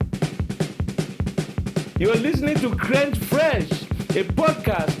You are listening to Crunch Fresh, a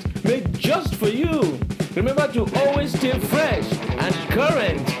podcast made just for you. Remember to always stay fresh and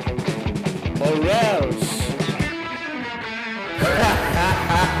current, or else.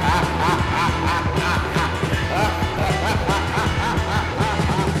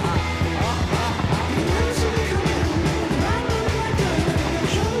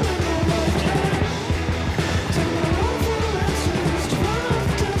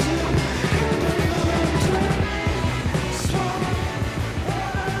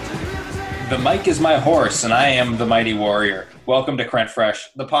 The mic is my horse, and I am the mighty warrior. Welcome to Crent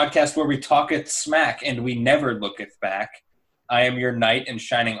Fresh, the podcast where we talketh smack and we never looketh back. I am your knight in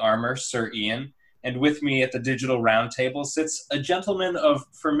shining armor, Sir Ian, and with me at the digital round table sits a gentleman of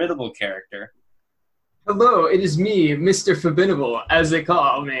formidable character. Hello, it is me, Mr. Formidable, as they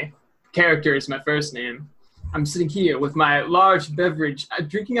call me. Character is my first name. I'm sitting here with my large beverage,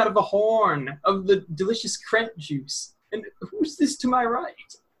 drinking out of a horn of the delicious Crent juice. And who's this to my right?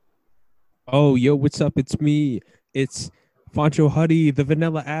 Oh, yo, what's up? It's me. It's Foncho Huddy, the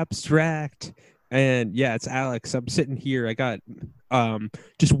Vanilla Abstract. And yeah, it's Alex. I'm sitting here. I got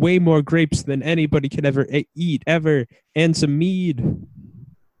just way more grapes than anybody could ever eat, ever, and some mead.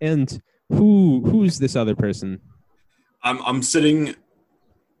 And who's this other person? I'm sitting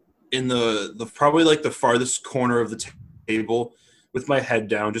in the probably like the farthest corner of the table with my head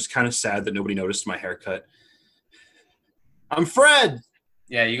down, just kind of sad that nobody noticed my haircut. I'm Fred.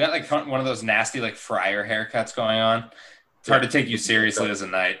 Yeah, you got like one of those nasty like friar haircuts going on. It's hard to take you seriously as a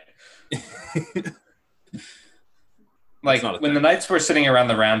knight. Like when the knights were sitting around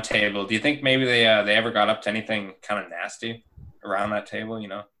the round table, do you think maybe they ever got up to anything kind of nasty around that table, you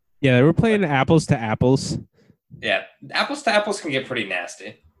know? Yeah, they were playing apples to apples. Yeah, apples to apples can get pretty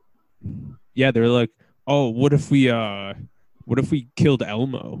nasty. Yeah, they were like, "Oh, what if we killed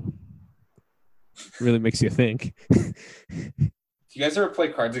Elmo?" Really makes you think. Do you guys ever play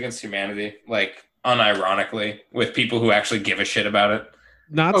Cards Against Humanity, like unironically, with people who actually give a shit about it?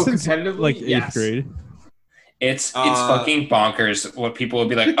 Not since competitively? like Yes. 8th grade. It's fucking bonkers what people will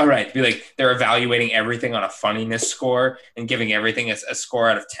be like, all right, be like, they're evaluating everything on a funniness score and giving everything a score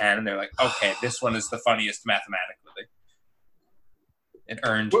out of 10. And they're like, okay, this one is the funniest mathematically. It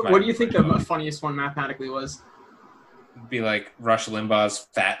earned What do you think the funniest one mathematically was? Be like Rush Limbaugh's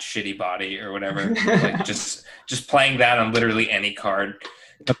fat, shitty body or whatever. Like just playing that on literally any card.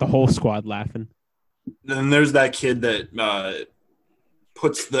 Got the whole squad laughing. Then there's that kid that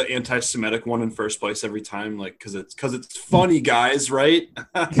puts the anti-Semitic one in first place every time, like because it's funny, guys, right?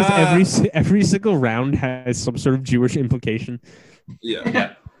 Because every single round has some sort of Jewish implication.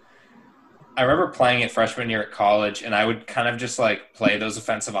 Yeah. I remember playing it freshman year at college, and I would kind of just like play those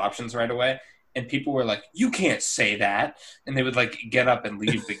offensive options right away. And people were like, you can't say that. And they would like get up and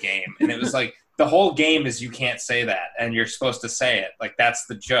leave the game. And it was like, the whole game is you can't say that. And you're supposed to say it. Like, that's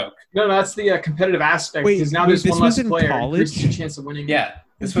the joke. No, that's the competitive aspect. Because now there's one less player. There's a chance of winning. Yeah.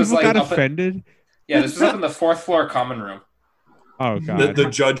 This People was like got offended. This was up in the 4th floor common room. Oh, God. The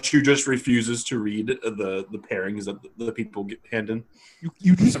judge who just refuses to read the pairings that the people hand in.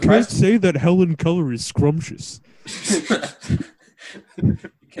 You just can't say that Helen Keller is scrumptious. You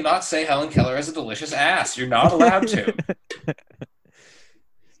cannot say Helen Keller has a delicious ass. You're not allowed to.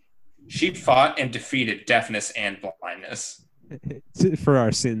 She fought and defeated deafness and blindness. For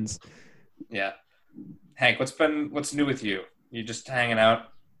our sins. Yeah. Hank, what's new with you? You just hanging out?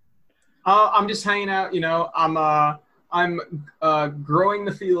 I'm just hanging out, you know. I'm growing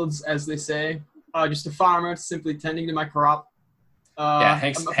the fields, as they say. Just a farmer, simply tending to my crop.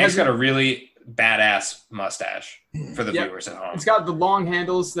 Hank's got a really badass mustache for the viewers at home. It's got the long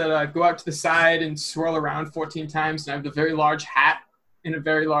handles that go out to the side and swirl around 14 times, and I have the very large hat and a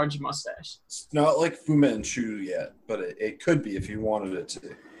very large mustache. It's not like Fu Manchu yet, but it could be if you wanted it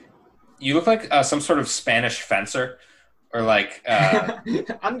to. You look like some sort of Spanish fencer, or like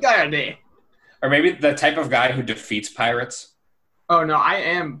Angarde. Or maybe the type of guy who defeats pirates. Oh no,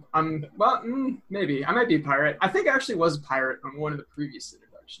 maybe I might be a pirate. I think I actually was a pirate on one of the previous introductions.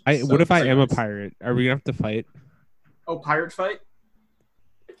 What if I am a pirate? Are we gonna have to fight? Oh, pirate fight?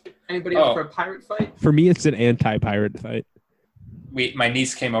 Anybody up for a pirate fight? For me, it's an anti-pirate fight. My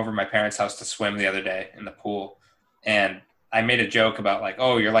niece came over to my parents' house to swim the other day in the pool, and I made a joke about like,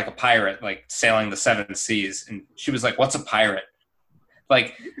 oh, you're like a pirate, like sailing the 7 seas, and she was like, "What's a pirate?"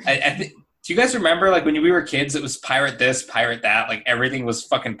 Like, I think. Do you guys remember, like, when we were kids, it was pirate this, pirate that, like, everything was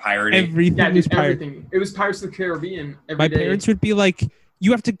fucking piratey. Everything was pirate. Everything. It was Pirates of the Caribbean My parents would be like, you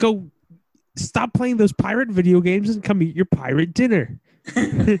have to go stop playing those pirate video games and come eat your pirate dinner.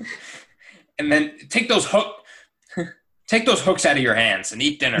 And then take those take those hooks out of your hands and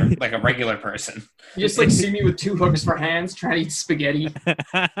eat dinner like a regular person. You just like see me with 2 hooks for hands trying to eat spaghetti.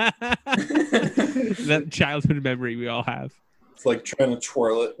 That childhood memory we all have. It's like trying to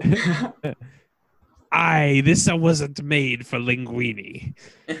twirl it. This wasn't made for linguine.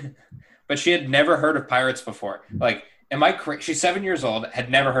 But she had never heard of pirates before. Like, she's 7 years old, had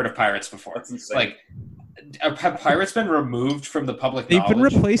never heard of pirates before. That's insane. Like, have pirates been removed from the public They've knowledge? been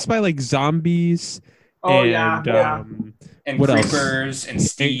replaced by like zombies. Oh, and, yeah. And what else? creepers and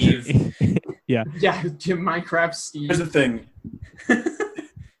Steve. Yeah, Minecraft Steve. Here's the thing.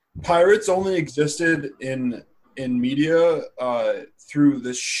 Pirates only existed in media through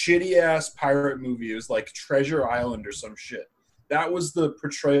this shitty-ass pirate movie. It was like Treasure Island or some shit. That was the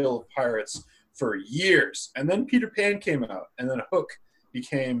portrayal of pirates for years. And then Peter Pan came out, and then Hook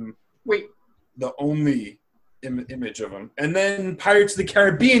became the only image of him. And then Pirates of the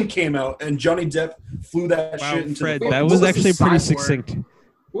Caribbean came out, and Johnny Depp flew that shit into Fred, the that was actually pretty Cyborg? succinct.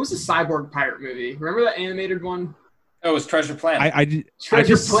 What was the cyborg pirate movie? Remember that animated one? Oh, it was Treasure Planet.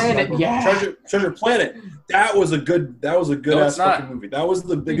 Treasure Planet, Cyborg. yeah. Treasure Planet. That was a good No, ass it's not. fucking movie. That was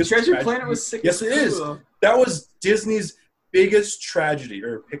the biggest Treasure tragedy. Planet was sick. Yes, it is. That was Disney's biggest tragedy,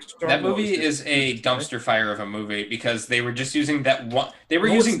 or Pixar. That movie is a dumpster fire of a movie because they were just using that one. They were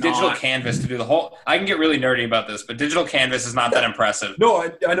using digital canvas to do the whole. I can get really nerdy about this, but digital canvas is not that impressive.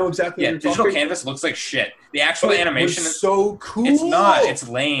 No, I know exactly. Yeah, what you're digital talking canvas looks like shit. The actual about. animation is so cool. It's not. It's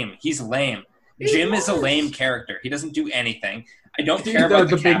lame. He's lame. Jim is a lame character. He doesn't do anything. I don't care about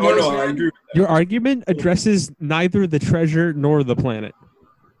the big cowboys. I agree with that. Your argument addresses neither the treasure nor the planet.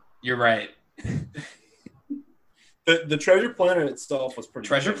 You're right. The Treasure Planet itself was pretty.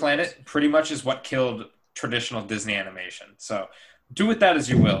 Treasure good. Planet pretty much is what killed traditional Disney animation. So do with that as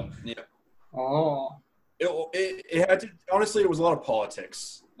you will. Yeah. Oh. It had to. Honestly, it was a lot of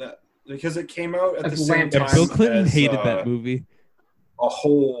politics because it came out at the same Yeah, time. Bill Clinton as, hated that movie. A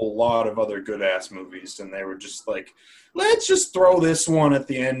whole lot of other good ass movies, and they were just like, let's just throw this one at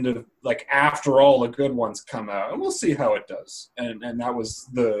the end of like after all the good ones come out, and we'll see how it does. And that was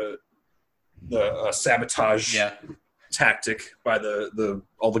the sabotage tactic by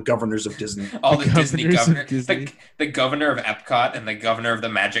all the governors of Disney. All the Disney governors. Disney. The governor of Epcot and the governor of the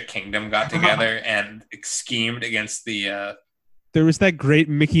Magic Kingdom got together and schemed against the. There was that great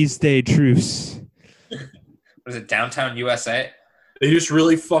Mickey's Day truce. Was it Downtown USA? They just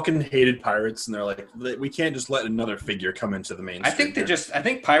really fucking hated pirates, and they're like, we can't just let another figure come into the mainstream. I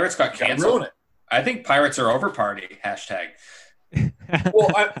think pirates got canceled. ruin it. I think pirates are over party. Hashtag. Well,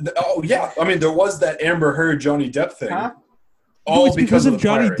 I mean, there was that Amber Heard Johnny Depp thing. Huh? All It's because of the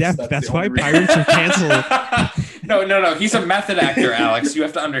Johnny pirates. Depp. That's the why only reason. pirates are canceled. No. He's a method actor, Alex. You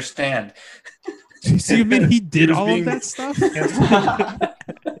have to understand. So you mean he did was all being- of that stuff?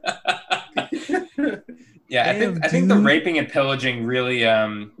 Yeah, I think the raping and pillaging really, I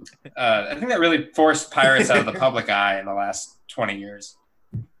think that really forced pirates out of the public eye in the last 20 years.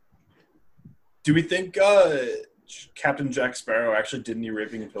 Do we think Captain Jack Sparrow actually did any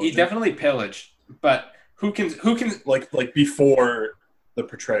raping and pillaging? He definitely pillaged, but who can like before the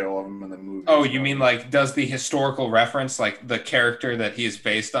portrayal of him in the movie? Oh, you mean like does the historical reference like the character that he is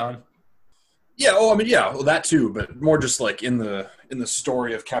based on? Yeah. Oh, I mean, yeah. Well, that too, but more just like in the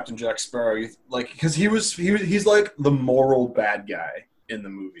story of Captain Jack Sparrow, like because he's like the moral bad guy in the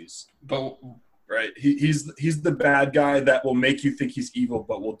movies, But right? He's the bad guy that will make you think he's evil,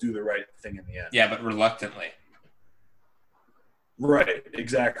 but will do the right thing in the end. yeah, but reluctantly. Right.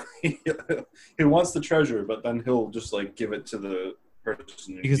 Exactly. He wants the treasure, but then he'll just like give it to the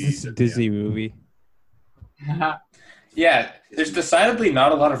person who Because needs it's a it at the Disney end. movie. Yeah, there's decidedly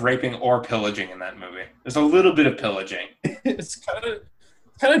not a lot of raping or pillaging in that movie. There's a little bit of pillaging. It's kind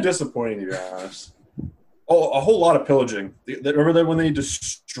of disappointing, to be honest. Oh, a whole lot of pillaging. Remember that when they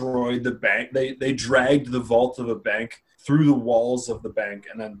destroyed the bank? They dragged the vault of a bank through the walls of the bank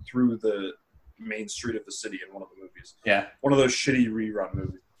and then through the main street of the city in one of the movies. Yeah. One of those shitty rerun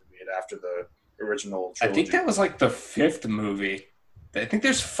movies made after the original trilogy. I think that was like the 5th movie. I think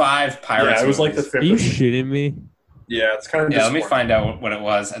there's 5 pirates. Yeah, it was like the movies. fifth. Are you shitting me? Yeah, it's kind of Yeah, let me find out what it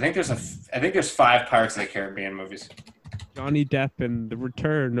was. I think there's 5 Pirates of the Caribbean movies. Johnny Depp and the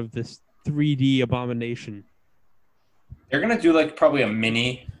return of this 3D abomination. They're gonna do like probably a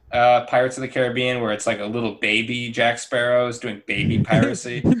mini Pirates of the Caribbean where it's like a little baby Jack Sparrow is doing baby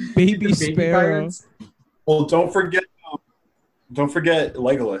piracy. Baby Sparrow. Well, don't forget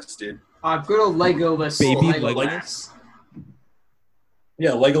Legolas, dude. Good old Legolas. Baby Legolas.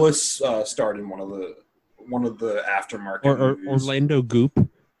 Yeah, Legolas starred in one of the aftermarket Or movies. Orlando Goop.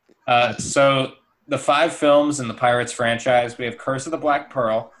 So the 5 films in the Pirates franchise, we have Curse of the Black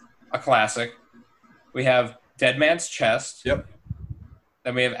Pearl, a classic. We have Dead Man's Chest. Yep.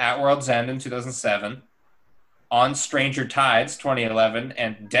 Then we have At World's End in 2007. On Stranger Tides 2011.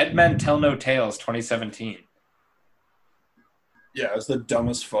 And Dead Men Tell No Tales 2017. Yeah, it was the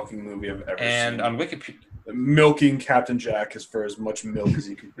dumbest fucking movie I've ever seen. And on Wikipedia... Milking Captain Jack is for as much milk as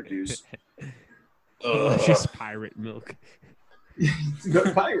he can produce. Delicious pirate milk.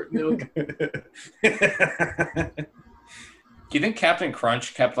 The pirate milk. Do you think Captain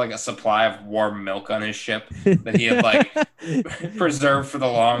Crunch kept like a supply of warm milk on his ship that he had like preserved for the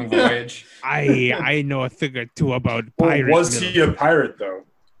long voyage? I know a thing or two about Well, pirate was milk. he a pirate though?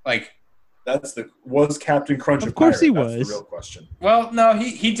 Like, Was Captain Crunch a pirate? Of course he That's was. the real question. well, no,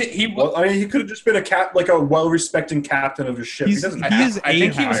 he did he. Well, I mean, he could have just been a well-respected captain of his ship. He's- he doesn't he have is to I be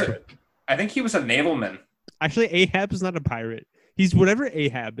think a he was. pirate. I think he was a navalman. Actually, Ahab is not a pirate. He's whatever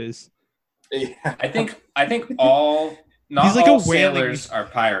Ahab is. I think all not He's like all a whaling- sailors are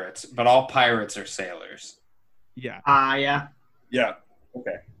pirates, but all pirates are sailors. Yeah. Yeah. Yeah.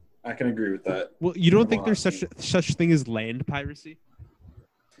 Okay. I can agree with that. Well, you don't think there's such thing as land piracy?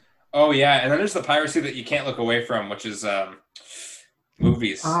 Oh yeah, and then there's the piracy that you can't look away from, which is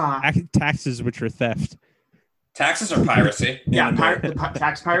movies. Taxes, which are theft. Taxes are piracy. Yeah,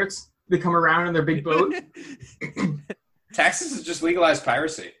 tax pirates. They come around in their big boat. Taxes is just legalized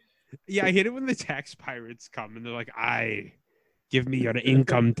piracy. Yeah, I hate it when the tax pirates come and they're like, give me your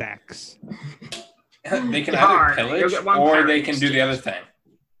income tax. They can Darn, either you'll pillage get one or pirate they can do the exchange. other thing.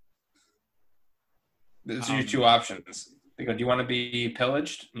 Those are your two options. They go, do you want to be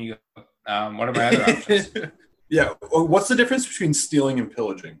pillaged? And you go, what are my other options? Yeah. Well, what's the difference between stealing and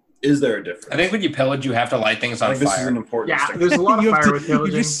pillaging? Is there a difference? I think when you pillage, you have to light things on This is fire. an important Yeah, distinction. there's a lot of You have fire with you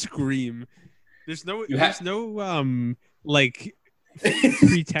pillaging. just scream. There's no like Pillaging.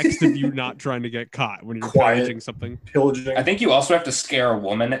 pretext of you not trying to get caught when you're Quiet. pillaging something. I think you also have to scare a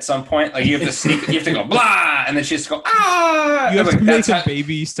woman at some point. Like you have to sneak, you have to go blah, and then she has to go ah. You have Like, to make that's a how-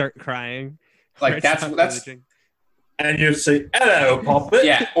 baby start crying. Like Right, that's stop that's pillaging. And you say, "Hello, Poppet."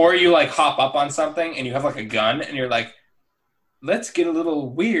 yeah. Or you like hop up on something and you have like a gun and you're like, let's get a little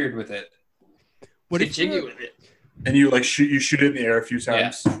weird with it. What Get if jiggy you're- with it. And you shoot it in the air a few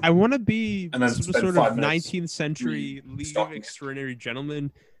times. Yeah. I want to be And then some spend sort 5 of minutes 19th century League of stalking it. Extraordinary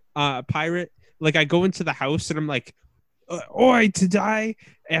Gentlemen pirate. Like I go into the house and I'm like, "Oi, to die!"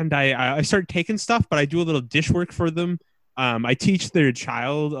 And I start taking stuff, but I do a little dish work for them. I teach their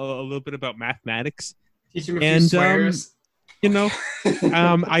child a little bit about mathematics. Teach him a few And, swears. You know,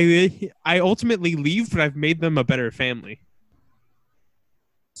 I ultimately leave, but I've made them a better family.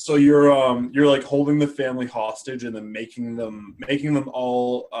 So you're like holding the family hostage and then making them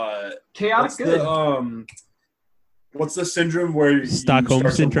all Chaotic good. What's the syndrome where you Stockholm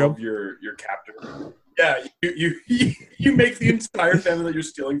start to syndrome? love your captor? Yeah, you make the entire family that you're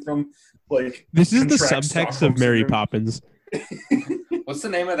stealing from like. This is the contract subtext Stockholm of Mary syndrome. Poppins. What's the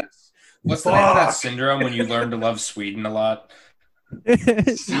name of that? What's the name of that Fuck. syndrome when you learn to love Sweden a lot?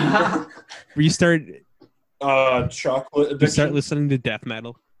 Where you start Chocolate You addiction. start listening to death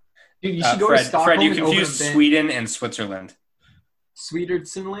metal. Dude, you should go to Fred, Stockholm you and open a confused band. Sweden and Switzerland.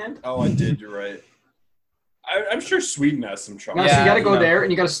 Sweetertsinland? Oh, I did. You're right. I'm sure Sweden has some No, chocolate so you got to you go know. there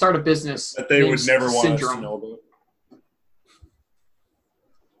and you got to start a business. that they would named never want us Syndrome. to know about.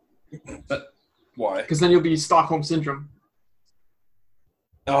 But Why? Because then you'll be Stockholm Syndrome.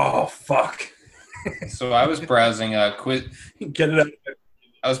 Oh fuck! so I was browsing quiz. Get it out.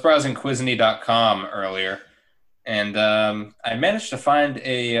 I was browsing Quizny.com earlier, and I managed to find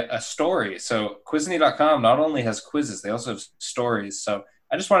a story. So Quizny.com not only has quizzes, they also have stories. So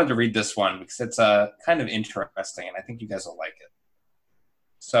I just wanted to read this one because it's kind of interesting, and I think you guys will like it.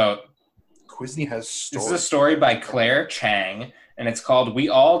 So Quizny has this stories. is a story by Claire Chang, and it's called "We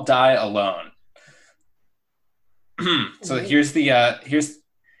All Die Alone." So here's the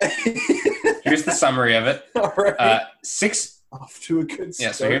summary of it. All right. Off to a good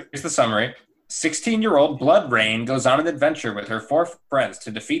Yeah, start. so here's the summary. 16-year-old Bloodrayne goes on an adventure with her 4 friends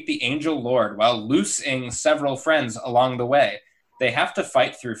to defeat the Angel Lord while losing several friends along the way. They have to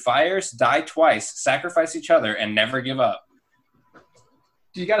fight through fires, die twice, sacrifice each other, and never give up.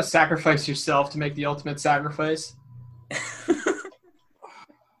 You got to sacrifice yourself to make the ultimate sacrifice.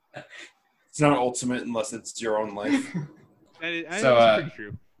 It's not ultimate unless it's your own life. That's pretty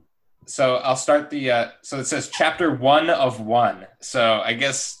true. So I'll start the... so it says chapter 1 of 1. So I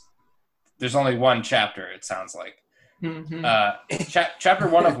guess there's only one chapter, it sounds like. Mhm. Chapter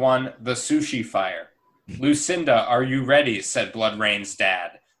 1 of 1, The Sushi Fire. Lucinda, are you ready? Said Bloodrayne's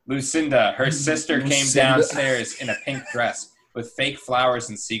dad. Lucinda, her sister, came Lucinda. downstairs in a pink dress with fake flowers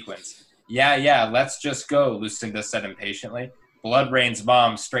and sequins. Yeah, let's just go, Lucinda said impatiently. Bloodrayne's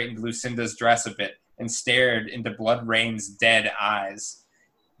mom straightened Lucinda's dress a bit and stared into Bloodrayn's dead eyes.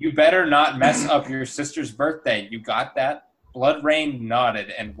 You better not mess up your sister's birthday. You got that? Bloodrayn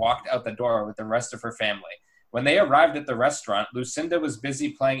nodded and walked out the door with the rest of her family. When they arrived at the restaurant, Lucinda was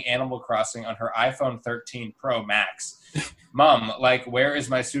busy playing Animal Crossing on her iPhone 13 Pro Max. Mom, where is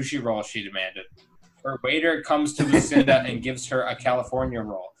my sushi roll? She demanded. Her waiter comes to Lucinda and gives her a California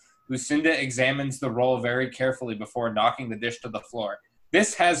roll. Lucinda examines the roll very carefully before knocking the dish to the floor.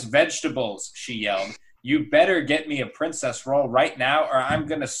 This has vegetables, she yelled. You better get me a princess roll right now or I'm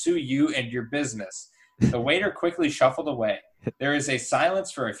going to sue you and your business. The waiter quickly shuffled away. There is a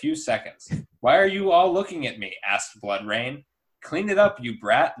silence for a few seconds. Why are you all looking at me? Asked Bloodrayn. Clean it up, you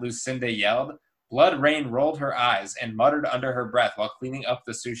brat, Lucinda yelled. Bloodrayn rolled her eyes and muttered under her breath while cleaning up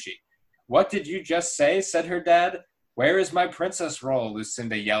the sushi. What did you just say? Said her dad. Where is my princess roll?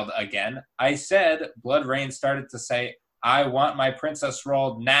 Lucinda yelled again. I said, Bloodrayn started to say, I want my princess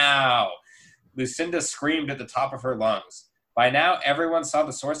roll now. Lucinda screamed at the top of her lungs. By now, everyone saw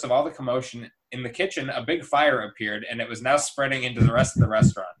the source of all the commotion. In the kitchen, a big fire appeared, and it was now spreading into the rest of the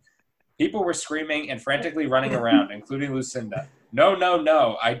restaurant. People were screaming and frantically running around, including Lucinda. No, no,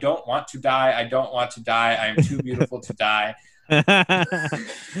 no. I don't want to die. I don't want to die. I am too beautiful to die. I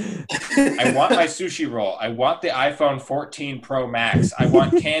want my sushi roll. I want the iPhone 14 Pro Max. I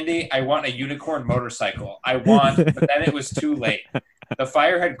want candy. I want a unicorn motorcycle. But then it was too late. The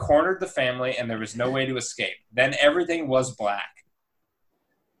fire had cornered the family, and there was no way to escape. Then everything was black.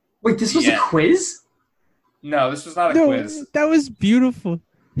 Wait, this was a quiz? No, this was not a quiz. That was beautiful.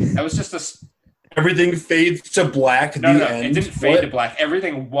 That was just a... Everything fades to black at the end. It didn't fade to black.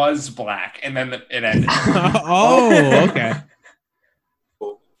 Everything was black, and then it ended. Oh, okay.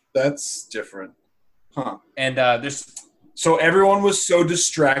 That's different. Huh. And there's... So everyone was so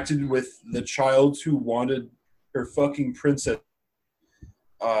distracted with the child who wanted her fucking princess,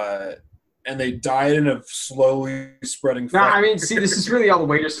 and they died in a slowly spreading fire. No, I mean, see, this is really all the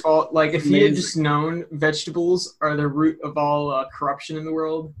waiter's fault. If he had just known vegetables are the root of all corruption in the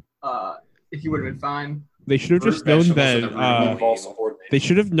world, he would have been fine. They should have just known that. They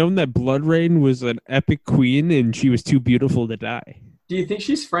should have known that Bloodrayn was an epic queen, and she was too beautiful to die. Do you think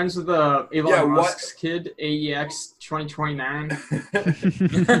she's friends with Elon Musk's kid, AEX 2029?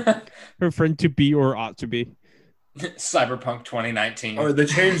 Her friend to be or ought to be. Cyberpunk 2019. Oh, they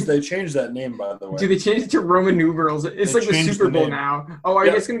changed that name, by the way. Dude, they changed it to Roman numerals. It's like the Super Bowl now. Oh, are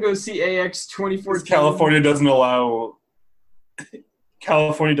you guys gonna go see AX 2014? California doesn't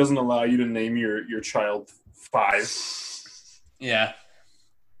allow you to name your child 5. Yeah.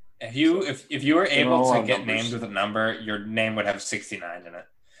 If you were able to get named with a number, your name would have 69 in it.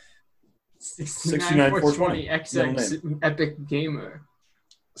 69 420 XX Epic Gamer.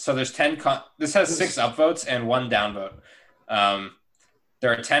 So there's 10. This has 6 upvotes and 1 downvote.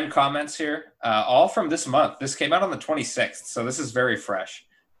 There are 10 comments here, all from this month. This came out on the 26th, so this is very fresh.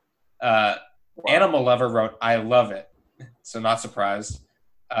 Wow. Animal Lover wrote, "I love it," so not surprised.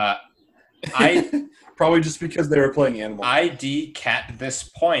 Probably just because they were playing Animal. ID Cat This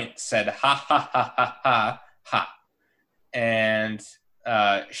Point said, "Ha ha ha ha ha ha," and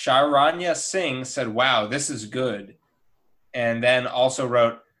Sharanya Singh said, "Wow, this is good." And then also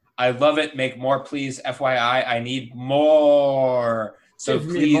wrote, "I love it. Make more, please. FYI, I need more. So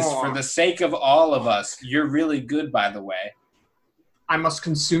please, for the sake of all of us, you're really good, by the way." I must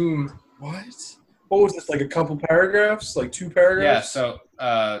consume. What? What was this? Like a couple paragraphs? Like 2 paragraphs? Yeah.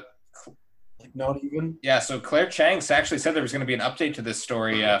 So, not even. Yeah. So Claire Chang actually said there was going to be an update to this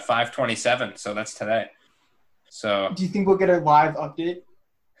story, 5/27. So that's today. So. Do you think we'll get a live update?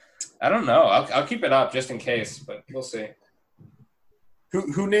 I don't know. I'll keep it up just in case, but we'll see.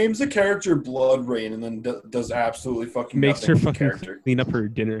 Who names the character Bloodrayn and then does absolutely fucking makes her fucking character. Clean up her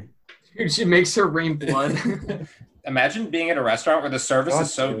dinner. She makes her rain blood. Imagine being at a restaurant where the service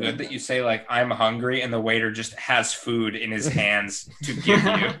is so good that you say "I'm hungry" and the waiter just has food in his hands to give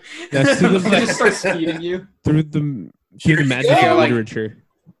you. That's he just starts feeding you through the magic of literature.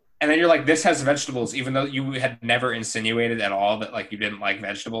 And then you're like, "This has vegetables," even though you had never insinuated at all that you didn't like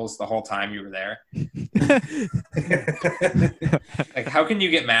vegetables the whole time you were there. How can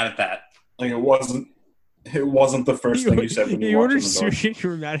you get mad at that? It wasn't the first thing you said when you ordered sushi. You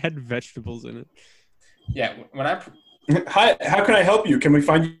were mad it had vegetables in it. Yeah, when Hi, how can I help you? Can we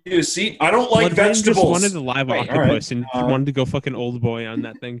find you a seat? I don't like vegetables. Just wanted a live octopus and wanted to go fucking old boy on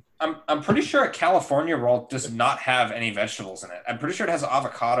that thing. I'm pretty sure a California roll does not have any vegetables in it. I'm pretty sure it has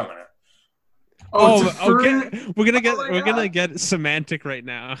avocado in it. We're gonna get semantic right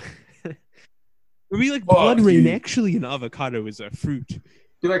now. Maybe Bloodrayn actually an avocado is a fruit.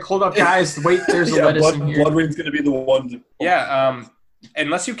 You're hold up, guys. Wait, there's a lettuce in here. Bloodrayn's gonna be the one.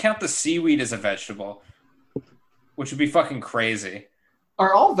 Unless you count the seaweed as a vegetable, which would be fucking crazy.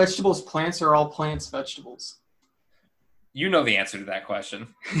 Are all vegetables plants or are all plants vegetables? You know the answer to that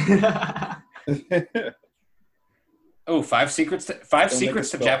question. Oh, five secrets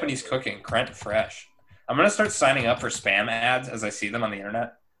to Japanese cooking. Crent fresh. I'm gonna start signing up for spam ads as I see them on the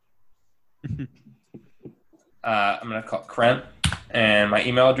internet. I'm gonna call Crent, and my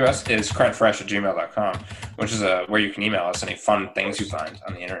email address is crentfresh@gmail.com, which is where you can email us any fun things you find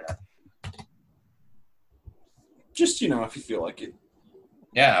on the internet. Just if you feel like it.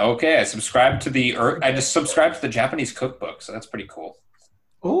 Yeah, okay. I just subscribed to the Japanese cookbook, so that's pretty cool.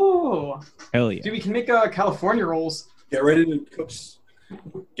 Oh, Hell yeah. dude, we can make California rolls. Get ready to cook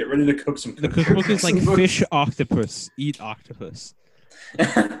some. The cookbook is like fish octopus, eat octopus.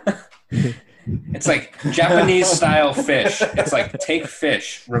 It's like Japanese style fish. It's like take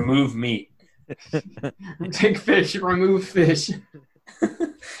fish, remove meat. Take fish, remove fish.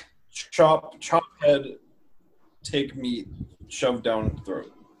 Chop head, take meat, shove down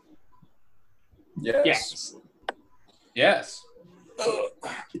throat. Yes. Yes.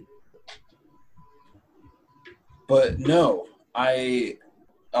 But no, I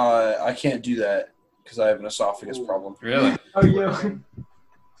can't do that because I have an esophagus problem. Really? Oh, yeah.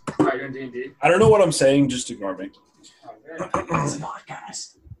 All right, on D&D. I don't know what I'm saying. Just ignore me. It's not,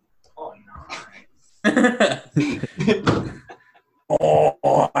 guys. Oh, no.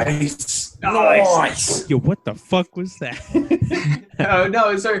 Oh, nice. Yo, what the fuck was that? Oh, no,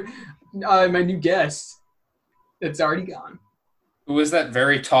 it's my new guest. It's already gone. Who was that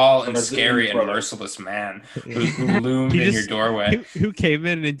very tall and Resident scary and brother. merciless man who loomed in your doorway? Who came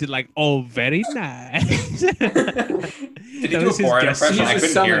in and did like, oh, very nice. Did he do a Borat impression? I He's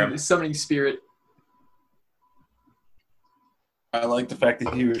couldn't hear him. a summoning spirit. I like the fact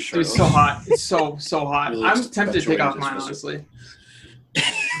that he was Dude, shirtless. it's so hot. It's so hot. Really I'm tempted to take off accentuating mine, this honestly.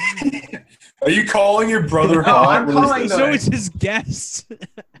 Are you calling your brother No, hot? I'm What is calling this? the- So it's his guest.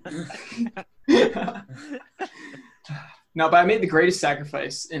 No, but I made the greatest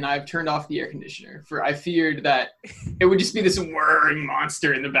sacrifice, and I've turned off the air conditioner. For I feared that it would just be this whirring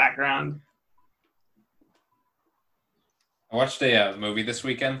monster in the background. I watched a movie this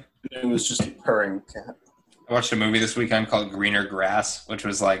weekend. It was just a purring cat. I watched a movie this weekend called Greener Grass, which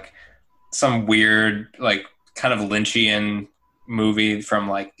was like some weird, like kind of Lynchian movie from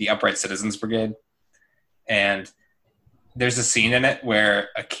like the Upright Citizens Brigade. And there's a scene in it where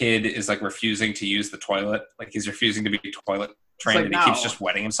a kid is like refusing to use the toilet. Like he's refusing to be toilet trained, like, and he no. keeps just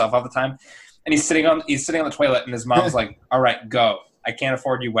wetting himself all the time. And he's sitting on the toilet, and his mom's like, all right, go. I can't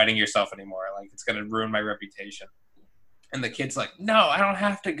afford you wetting yourself anymore. Like it's going to ruin my reputation. And the kid's like, no, I don't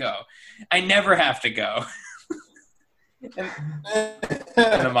have to go. I never have to go. And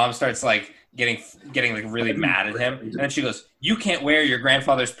the mom starts like getting like really mad at him, and then she goes, "You can't wear your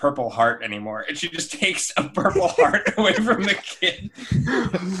grandfather's purple heart anymore." And she just takes a purple heart away from the kid.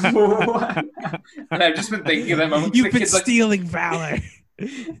 And I've just been thinking of that moment. You've the been kid's stealing valor.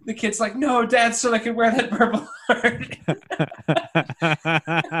 the kid's like, "No, Dad, so I can wear that purple heart."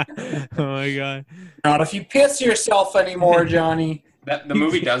 Oh my god. Not if you piss yourself anymore, Johnny. The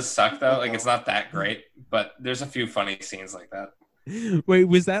movie does suck though. Like it's not that great, but there's a few funny scenes like that. Wait,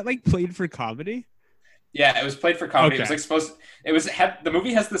 was that like played for comedy? Yeah, it was played for comedy. Okay. It was like the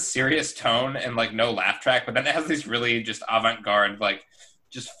movie has this serious tone and like no laugh track, but then it has these really just avant-garde, like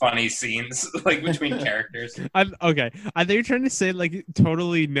just funny scenes like between characters. Okay. I think you're trying to say like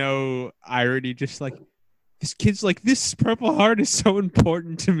totally no irony, just like this kid's like, this purple heart is so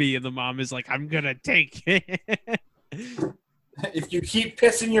important to me, and the mom is like, I'm gonna take it. If you keep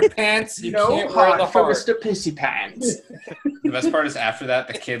pissing your pants, you No can't wear the heart for heart. Mr. Pissy Pants. The best part is after that,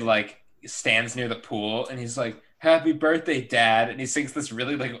 the kid like stands near the pool and he's like, "Happy birthday, Dad," and he sings this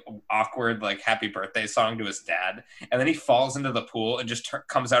really like awkward like happy birthday song to his dad, and then he falls into the pool and just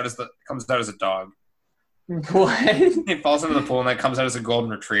comes out as a dog. What? He falls into the pool and then comes out as a golden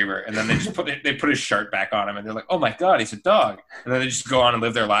retriever, and then they just put his shirt back on him, and they're like, "Oh my god, he's a dog!" And then they just go on and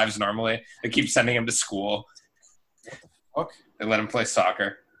live their lives normally. They keep sending him to school. Fuck. They let him play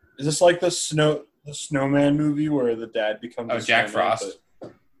soccer. Is this like the snowman movie where the dad becomes a Jack snowman, Frost.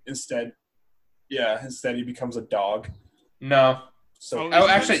 but instead he becomes a dog. No. So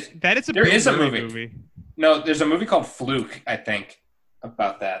Actually, that is a there is a Bill movie. Murray No, there's a movie called Fluke, I think,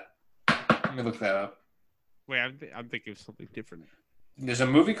 about that. Let me look that up. Wait, I'm thinking of something different. There's a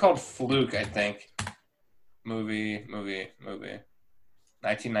movie called Fluke, I think. Movie.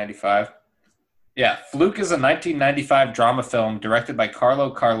 1995. Yeah, Fluke is a 1995 drama film directed by Carlo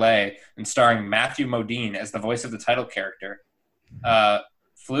Carle and starring Matthew Modine as the voice of the title character.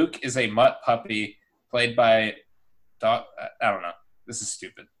 Fluke is a mutt puppy played by I don't know. This is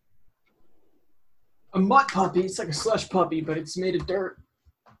stupid. A mutt puppy. It's like a slush puppy, but it's made of dirt.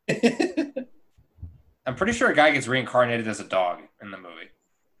 I'm pretty sure a guy gets reincarnated as a dog in the movie.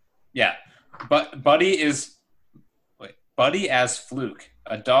 Yeah, but Buddy as Fluke,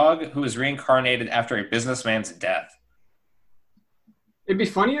 a dog who is reincarnated after a businessman's death. It'd be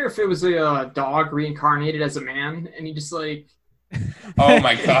funnier if it was a dog reincarnated as a man, and he just like. Oh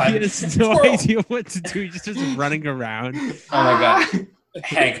my god! He has no idea what to do. He just starts running around. Oh my god!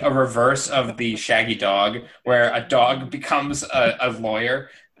 Hank, a reverse of the Shaggy Dog, where a dog becomes a lawyer.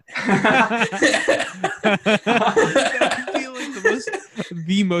 That would be like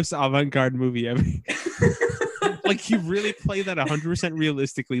the most avant-garde movie ever. Like, you really play that 100%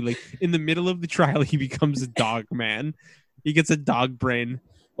 realistically. Like, in the middle of the trial, he becomes a dog man. He gets a dog brain.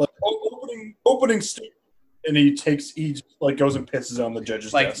 Like opening statement, and he just like goes and pisses on the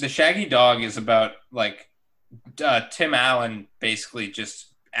judge's Like desk. the Shaggy Dog is about like Tim Allen basically just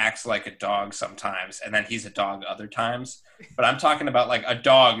acts like a dog sometimes, and then he's a dog other times. But I'm talking about like a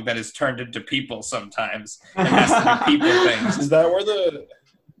dog that is turned into people sometimes and has to do people things. Is that where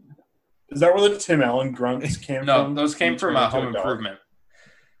the Tim Allen grunts came No, from? those came from Home Improvement.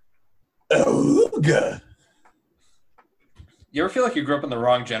 Oh god. You ever feel like you grew up in the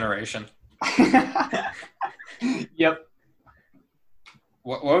wrong generation? Yep.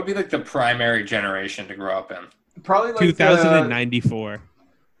 What would be like the primary generation to grow up in? Probably like 2094.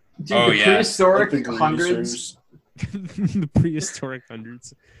 Dude, Oh, the yeah. prehistoric Like the hundreds. The prehistoric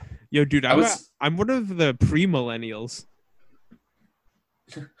hundreds. Yo, dude, I'm one of the pre-millennials.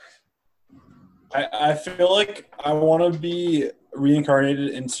 I feel like I want to be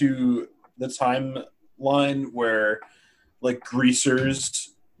reincarnated into the timeline where like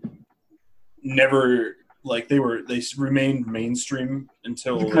greasers never like they remained mainstream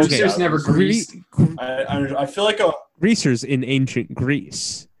until Greasers never greased. I feel like Greasers in ancient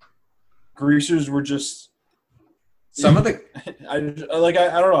Greece. greasers were just Some of the I don't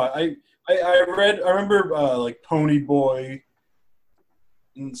know. I remember like Pony Boy,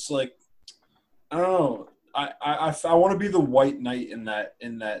 and it's like I don't know. I want to be the white knight in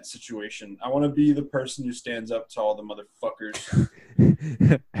that situation. I want to be the person who stands up to all the motherfuckers.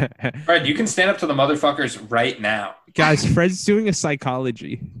 Fred, you can stand up to the motherfuckers right now. Guys, Fred's doing a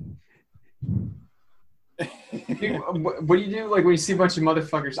psychology. Dude, what do you do like when you see a bunch of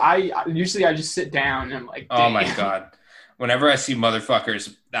motherfuckers? I usually just sit down and I'm like, Oh my damn. god. Whenever I see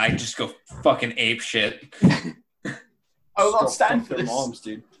motherfuckers, I just go fucking ape shit. I'll Still stand fuck for their this. moms,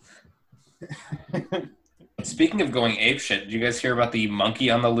 dude. Speaking of going ape shit, did you guys hear about the monkey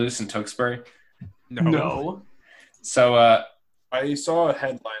on the loose in Tewksbury? No. So I saw a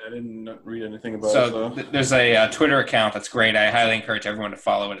headline. I didn't read anything about it. Though. There's a Twitter account that's great. I highly encourage everyone to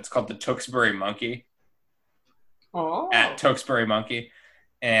follow it. It's called the Tewksbury Monkey, Oh. at Tewksbury Monkey.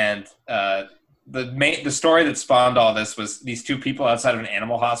 And the story that spawned all this was these two people outside of an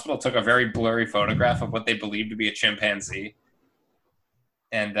animal hospital took a very blurry photograph of what they believed to be a chimpanzee.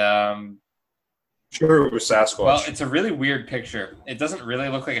 And Sure, it was Sasquatch. well, it's a really weird picture. It doesn't really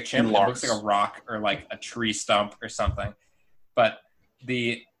look like a chimp. It looks like a rock or like a tree stump or something. But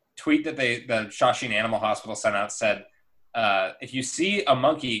the tweet that the Shawshene Animal Hospital sent out said, if you see a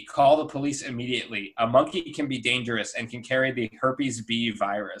monkey, call the police immediately. A monkey can be dangerous and can carry the herpes B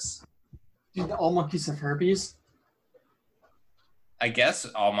virus. Dude, all monkeys have herpes? I guess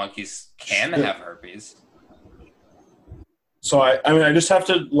all monkeys can have herpes. So I just have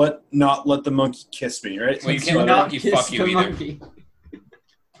to not let the monkey kiss me, right? Well, you can't let Do the not monkey kiss fuck you the either. monkey.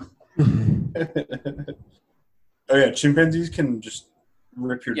 Oh yeah, chimpanzees can just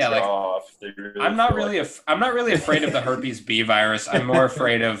rip your jaw like, off. They really I'm not feel really I'm not really afraid of the herpes B virus. I'm more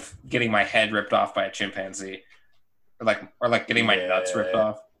afraid of getting my head ripped off by a chimpanzee, or like getting my nuts ripped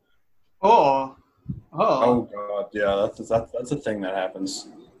off. Oh. Oh god, yeah, that's a thing that happens.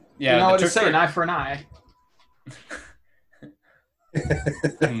 Yeah, You know the what to say, Tewksbury- an eye for an eye.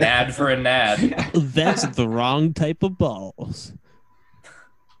 a nad for a nad. That's the wrong type of balls.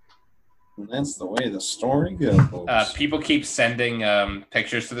 And that's the way the story goes. People keep sending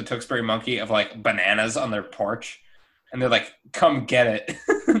pictures to the Tewksbury Monkey of like bananas on their porch, and they're like, "Come get it."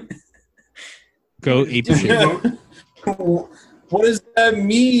 Go ape shit. What does that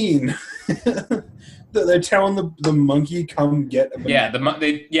mean? They're telling the monkey come get a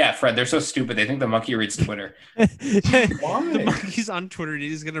banana. Yeah, Fred, they're so stupid. They think the monkey reads Twitter. The monkey's on Twitter and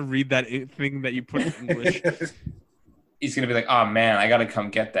he's gonna read that thing that you put in English. He's gonna be like, "Oh man, I gotta come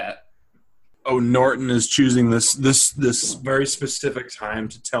get that." Oh, Norton is choosing this very specific time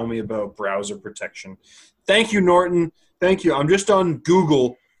to tell me about browser protection. Thank you, Norton. Thank you. I'm just on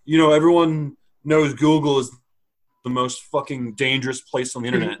Google. You know, everyone knows Google is the most fucking dangerous place on the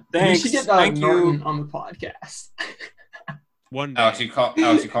internet. Thanks. We should get Thank Norton you. on the podcast. One day. Alex, you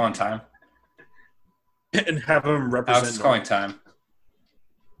calling time? And have him Alex represent. is calling time.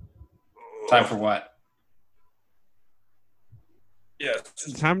 Time for what? Yeah.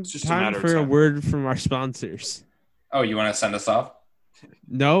 Time just a matter of for a time. word from our sponsors. Oh, you want to send us off?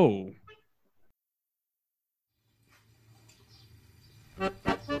 No.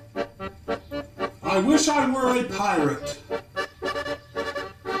 I wish I were a pirate.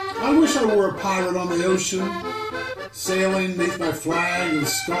 I wish I were a pirate on the ocean, sailing beneath my flag with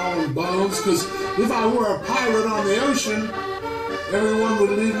skull and bones, because if I were a pirate on the ocean, everyone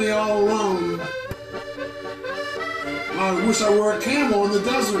would leave me all alone. I wish I were a camel in the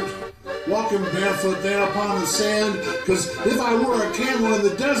desert, walking barefoot there upon the sand, because if I were a camel in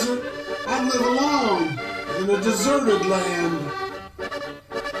the desert, I'd live alone in a deserted land.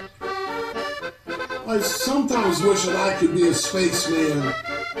 I sometimes wish that I could be a spaceman,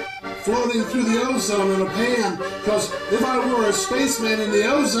 floating through the ozone in a pan, because if I were a spaceman in the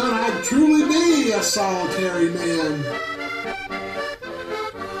ozone, I'd truly be a solitary man.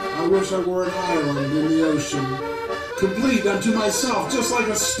 I wish I were an island in the ocean, complete unto myself, just like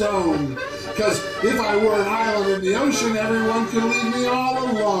a stone, because if I were an island in the ocean, everyone could leave me all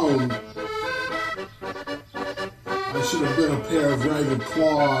alone. I should have been a pair of ragged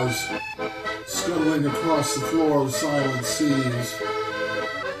claws, scuttling across the floor of silent seas.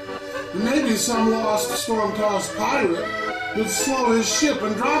 Maybe some lost, storm-tossed pirate would slow his ship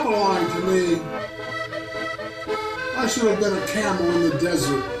and drop a line to me. I should have been a camel in the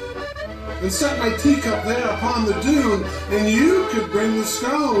desert and set my teacup there upon the dune, and you could bring the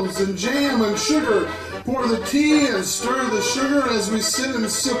scones and jam and sugar, pour the tea and stir the sugar as we sit and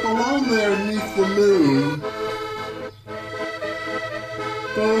sip alone there beneath the moon.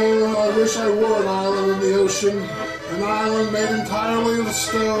 Oh, I wish I were an island in the ocean, an island made entirely of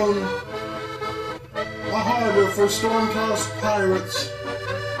stone, a harbor for storm-tossed pirates,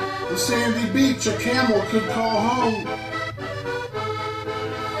 a sandy beach a camel could call home.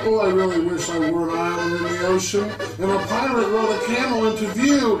 Oh, I really wish I were an island in the ocean, and a pirate rode a camel into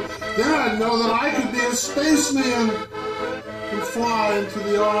view. Then I'd know that I could be a spaceman and fly into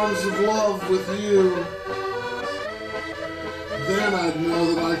the arms of love with you. Then I'd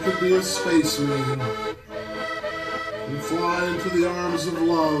know that I could be a spaceman and fly into the arms of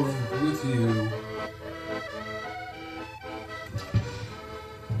love with you.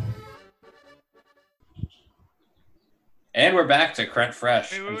 And we're back to Crent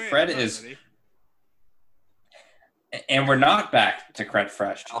Fresh. Wait, and wait, Fred hold on, is... buddy. And we're not back to Crent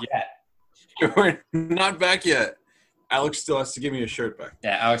Fresh yet. We're not back yet. Alex still has to give me a shirt back.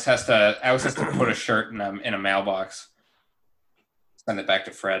 Yeah, Alex has to put a shirt in a mailbox. Send it back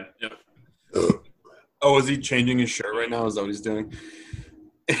to Fred. Yep. Oh, is he changing his shirt right now? Is that what he's doing?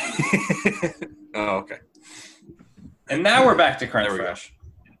 Oh, okay. And now we're back to Crent There we go. Fresh.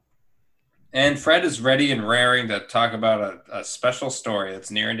 And Fred is ready and raring to talk about a special story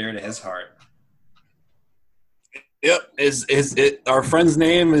that's near and dear to his heart. Yep. Is it our friend's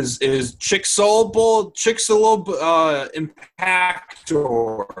name is Chicxulub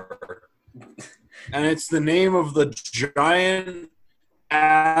Impactor. And it's the name of the giant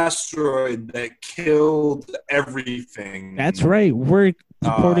asteroid that killed everything. That's right. We're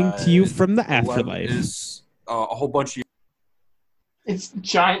reporting to you from the afterlife. Is a whole bunch of It's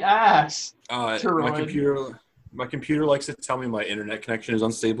giant ass. my Tyrone. computer likes to tell me my internet connection is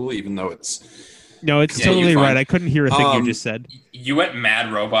unstable, even though it's No, it's Yeah, totally you're fine. right. I couldn't hear a thing you just said. You went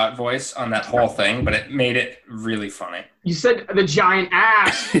mad robot voice on that whole thing, but it made it really funny. You said the giant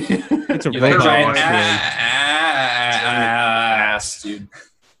ass. It's a You like robot giant ass. ass. dude.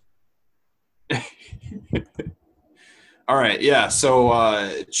 All right, yeah. So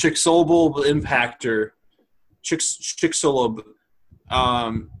Chicxulub Impactor, Chicxulub,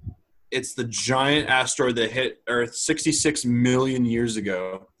 it's the giant asteroid that hit Earth 66 million years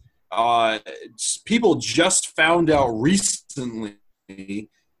ago. People just found out recently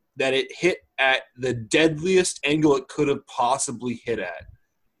that it hit at the deadliest angle it could have possibly hit at.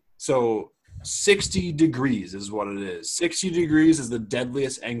 So 60 degrees is what it is. 60 degrees is the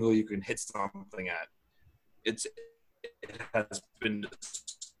deadliest angle you can hit something at. It has been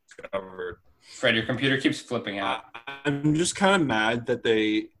discovered. Fred, your computer keeps flipping out. I'm just kind of mad that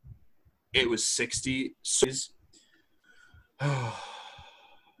it was 60.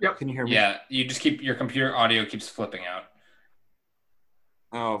 Yep. Can you hear me? Yeah, your computer audio keeps flipping out.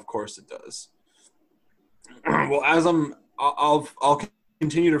 Oh, of course it does. Well, I'll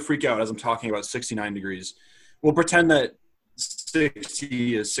continue to freak out as I'm talking about 69 degrees. We'll pretend that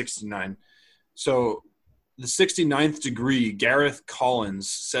 60 is 69. So the 69th degree, Gareth Collins,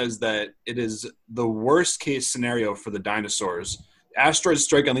 says that it is the worst case scenario for the dinosaurs. Asteroids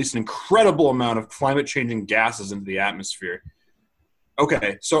strike and unleash an incredible amount of climate-changing gases into the atmosphere.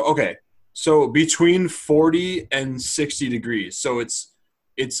 Okay, so between 40 and 60 degrees. So it's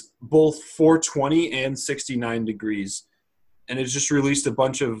both 420 and 69 degrees. And it's just released a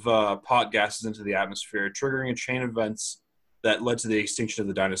bunch of pot gases into the atmosphere, triggering a chain of events that led to the extinction of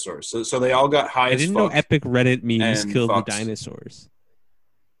the dinosaurs. So they all got high I as didn't know fuck. epic Reddit memes and killed fucks. the dinosaurs.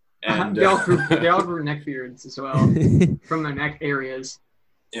 And, they all grew neck beards as well from their neck areas.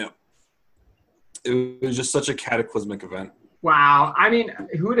 Yeah. It was just such a cataclysmic event. Wow. I mean,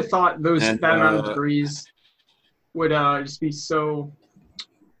 who would have thought that amount of degrees would just be so...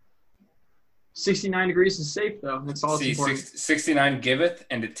 69 degrees is safe, though. That's all it's important. 69 giveth,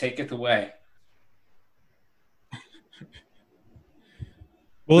 and it taketh away.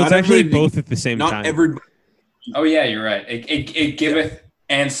 Well, Not it's actually everybody- both at the same Not time. everybody. Oh, yeah, you're right. It giveth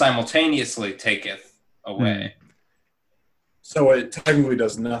and simultaneously taketh away. So it technically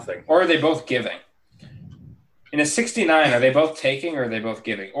does nothing. Or are they both giving? In a 69, are they both taking or are they both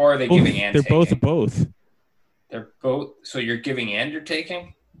giving? Or are they giving and They're taking? both They're both. So you're giving and you're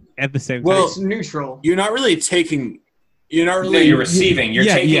taking? at the same Well, time. It's neutral. You're not really taking. You're not No, really. you're receiving. You're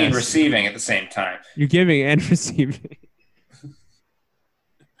Yeah, taking and yes. receiving at the same time. You're giving and receiving.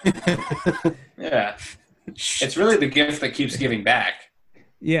 Yeah. It's really the gift that keeps giving back.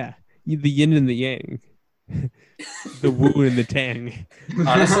 Yeah, the yin and the yang, the wu and the tang.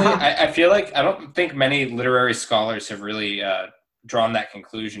 Honestly, I feel like I don't think many literary scholars have really drawn that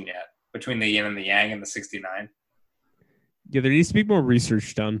conclusion yet between the yin and the yang and the 69. Yeah, there needs to be more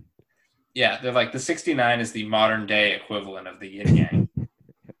research done. Yeah, they're like the 69 is the modern day equivalent of the yin yang.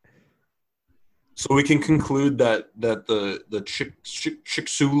 So we can conclude that the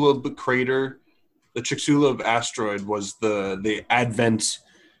Chicxulub crater, the Chicxulub asteroid, was the advent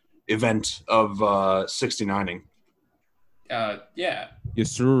event of 69ing. Yeah.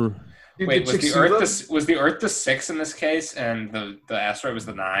 Yes, sir. Dude, Wait, the was the Earth the 6 in this case, and the asteroid was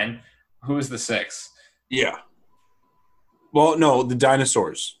the 9? Who was the 6? Yeah. Well, no, the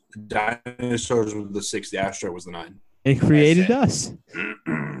dinosaurs. The dinosaurs were the 6. The asteroid was the 9. It created see. us.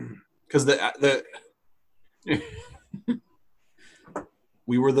 Because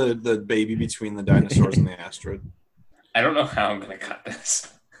we were the baby between the dinosaurs and the asteroid. I don't know how I'm gonna cut this.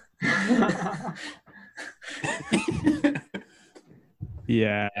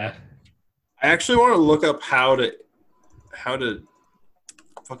 Yeah. I actually want to look up how to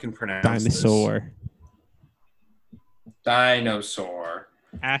fucking pronounce Dinosaur. Dinosaur.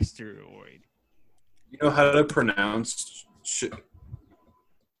 Asteroid. You know how to pronounce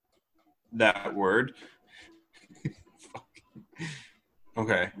that word?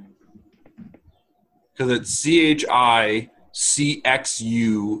 Okay. Because it's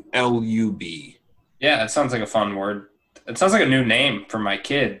CHICXULUB. Yeah, that sounds like a fun word. It sounds like a new name for my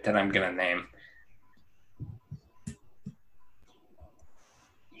kid that I'm gonna name.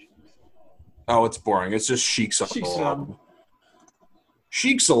 Oh, it's boring. It's just Chicxulub.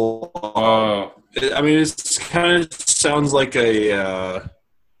 Chicxulub. Oh, I mean, it kind of sounds like a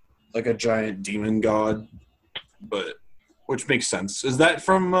giant demon god, but which makes sense. Is that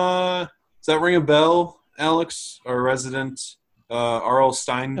from? Does that ring a bell, Alex, our resident R.L.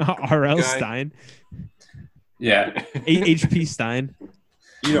 Stein? R.L. guy? Stein. yeah. H.P. Stein.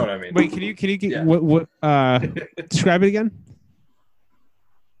 You know what I mean? Wait, can you get Yeah. what describe it again?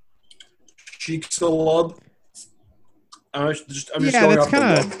 Chicxulub. I'm just Yeah, going that's off the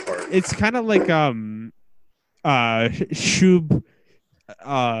kinda- love part. It's kind of like shub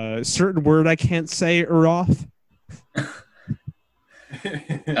certain word I can't say or off.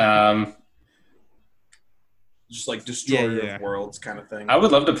 Just like destroyer Yeah. of worlds kind of thing. I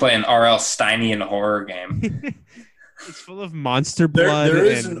would love to play an R.L. Steinian horror game. It's full of monster blood there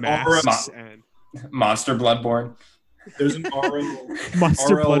is and an masks and Monster Bloodborne. There's an RL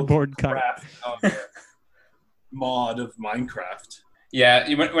monster RL bloodborne cut. mod of Minecraft.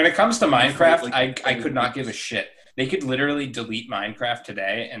 Yeah, when it comes to Minecraft, Like- I could not give a shit. They could literally delete Minecraft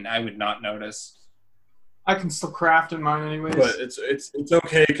today, and I would not notice. I can still craft in mine anyways. But it's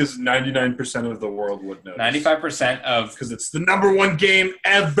okay because 99% of the world would know. 95% of Because it's the number one game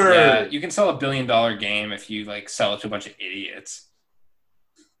ever. yeah, you can sell $1 billion game if you like sell it to a bunch of idiots.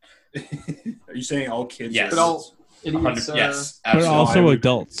 Are you saying all kids? Yes. are But all idiots? idiots, Yes, But absolutely. also I would-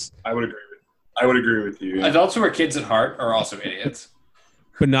 adults, I would agree with you. Yeah. Adults who are kids at heart are also idiots.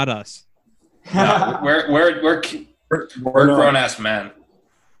 but not us. No, we're grown ass men.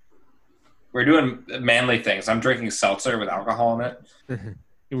 We're doing manly things. I'm drinking seltzer with alcohol in it.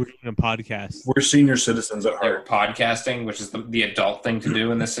 We're doing a podcast. We're senior citizens at They're heart. podcasting, which is the adult thing to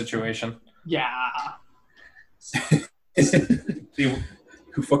do in this situation. Yeah. See,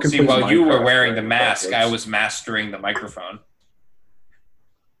 Who fucking see plays while you were Minecraft wearing the during mask, I apocalypse? was mastering the microphone.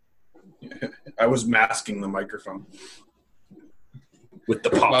 I was masking the microphone with the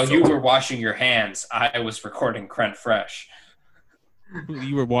pop While you filter. were washing your hands, I was recording Crent Fresh.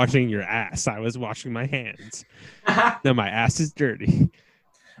 You were washing your ass. I was washing my hands. Now my ass is dirty.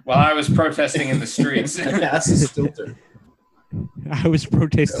 While I was protesting in the streets. My ass is still dirty. I was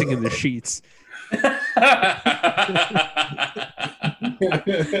protesting in the sheets.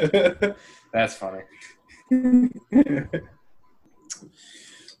 That's funny.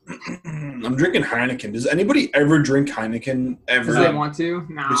 I'm drinking Heineken. Does anybody ever drink Heineken Because ever? they want to?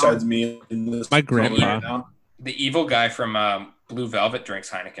 No. Besides me and this My grandpa. right now? The evil guy from Blue Velvet drinks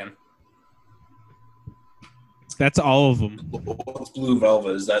Heineken. That's all of them. What's Blue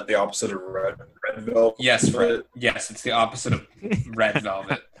Velvet? Is that the opposite of red velvet? Yes, yes, it's the opposite of red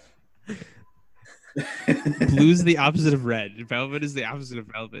velvet. Blue's the opposite of red. Velvet is the opposite of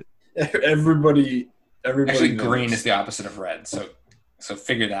velvet. Everybody Actually, knows. green is the opposite of red. So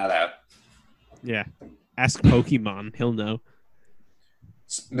figure that out. Yeah. Ask Pokemon. He'll know.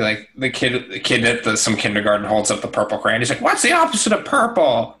 Like the kid at some kindergarten holds up the purple crayon. He's like, "What's the opposite of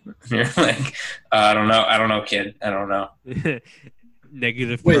purple?" You're like, "I don't know, kid. I don't know."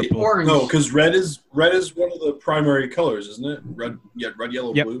 Negative Wait, purple. Orange. No, because red is one of the primary colors, isn't it? Red,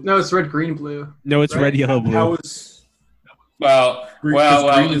 yellow, Yep. blue. No, it's red, green, blue. No, it's red, yellow, blue. How is Well, Green-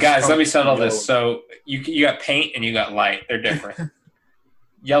 'cause green is guys, let me settle probably this. So you got paint and you got light. They're different.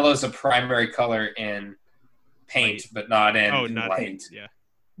 Yellow is a primary color in paint, but not in Oh, not light. paint. Yeah.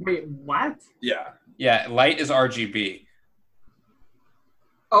 Wait, what? yeah? Yeah, light is RGB,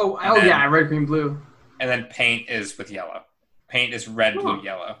 Oh, And then- yeah, red, green, blue. and then paint is with yellow. Paint is red, blue, Huh.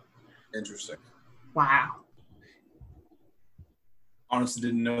 yellow. Interesting. Wow. Honestly,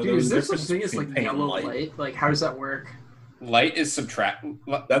 didn't know Dude, there was is a there such difference thing as between like paint and yellow light. light? Like, how does that work? Light is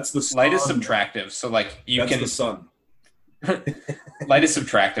That's the sun. light is subtractive. So like you That's can the sun. light is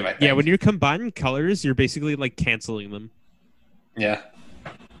subtractive. I think. Yeah, when you're combining colors, you're basically like canceling them. yeah,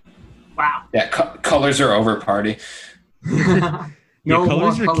 Wow. yeah. Colors are over. Party. Yeah, No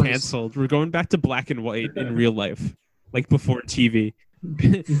colors more are colors. canceled. We're going back to black and white in real life, like before TV.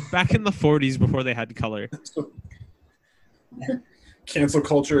 Back in the 40s before they had color. Cancel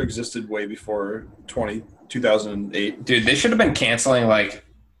culture existed way before 2008. Dude, they should have been canceling like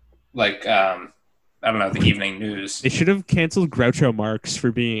I don't know, the evening news. They should have canceled Groucho Marx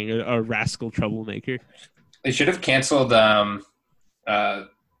for being a rascal troublemaker. They should have canceled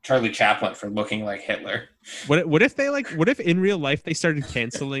Charlie Chaplin for looking like Hitler. What if in real life they started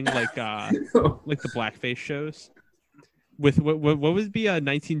canceling like the blackface shows? With what would be a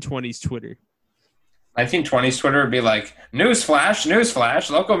 1920s Twitter? 1920s Twitter would be like, newsflash,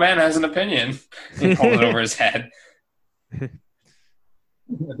 local man has an opinion. He'd hold it over his head.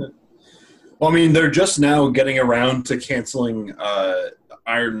 Well, I mean, they're just now getting around to canceling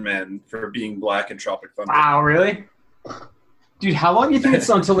Iron Man for being black in Tropic Thunder. Wow, really? Dude, how long do you think it's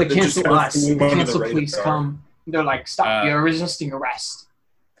until they They're just cancel kind of us? The flew under the cancel police radar. come. They're like, stop, you're resisting arrest.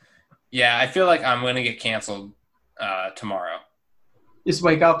 Yeah, I feel like I'm going to get canceled tomorrow. You just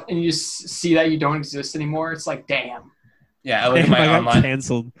wake up and you just see that you don't exist anymore. It's like, damn. Yeah, I look at I my got online.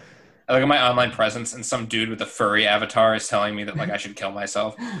 canceled. I look at my online presence, and some dude with a furry avatar is telling me that like I should kill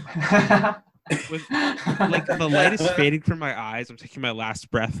myself. With, like the light is fading from my eyes. I'm taking my last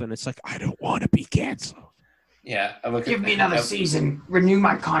breath, and it's like I don't want to be canceled. Yeah, I look. Give at, me another season. Renew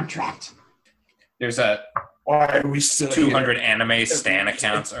my contract. There's a Why are we still 200 anime stan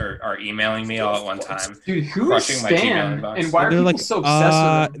accounts are emailing me all at one time. Dude, who is Crushing my Gmail Stan? inbox. And why are They're people like, so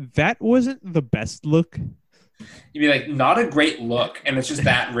obsessed with him? that wasn't the best look. You'd be like, not a great look, and it's just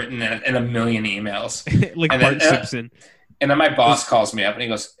that written in a million emails. Like And Bart then, Simpson. And then my boss calls me up and he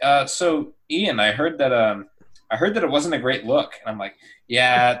goes, "So Ian, I heard that it wasn't a great look." And I'm like,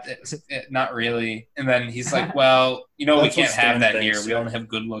 "Yeah, not really." And then he's like, "Well, we That's can't what have Stan that thinks, here. We yeah. don't have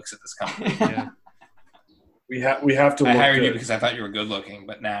good looks at this company." Yeah. We have to. I look hired you good. because I thought you were good looking,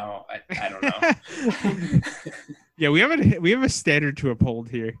 but now I don't know. Yeah, we have a standard to uphold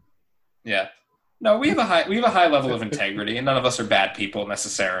here. Yeah, no, we have a high level of integrity, and none of us are bad people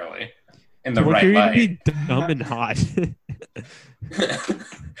necessarily in the What right you're gonna light. be dumb and hot.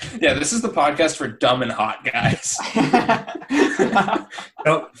 Yeah, this is the podcast for dumb and hot guys.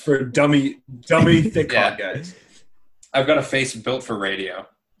 No, for dummy thick Yeah. hot guys. I've got a face built for radio.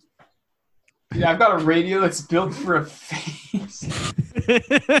 Yeah, I've got a radio that's built for a face.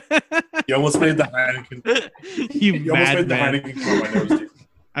 You almost made the Heineken. you You almost mad made the man. Heineken come on my nose, dude.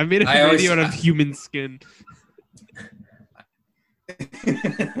 I made a radio out of human skin.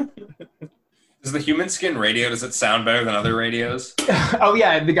 Does the human skin radio, does it sound better than other radios? Oh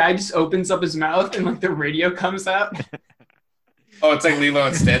yeah, the guy just opens up his mouth and like the radio comes out. Oh, it's like Lilo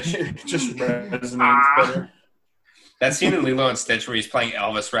and Stitch. It just resonates better. That scene in Lilo and Stitch where he's playing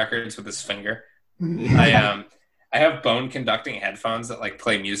Elvis records with his finger. I have bone conducting headphones that like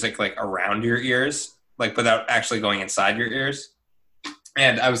play music like around your ears, like without actually going inside your ears.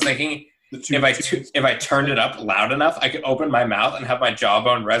 And I was thinking, if I turned it up loud enough, I could open my mouth and have my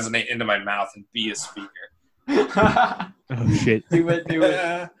jawbone resonate into my mouth and be a speaker. Oh shit! Do it.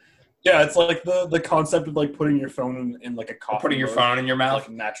 Yeah, it's like the concept of like putting your phone in like a coffee. Putting your phone in your mouth,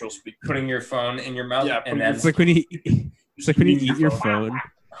 like natural speaker. Putting your phone in your mouth, Yeah, and then It's like when you eat your phone,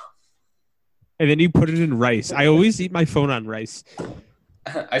 and then you put it in rice. I always eat my phone on rice.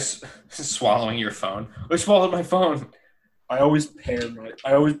 Swallowing your phone. I swallowed my phone. I always pair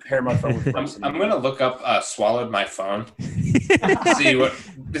my phone with rice. I'm gonna look up swallowed my phone.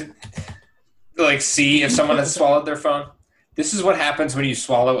 See if someone has swallowed their phone. This is what happens when you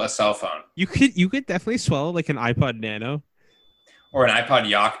swallow a cell phone. You could definitely swallow like an iPod Nano or an iPod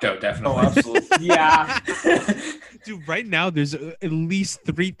Yocto, definitely. Oh, absolutely. Yeah. Dude, right now there's at least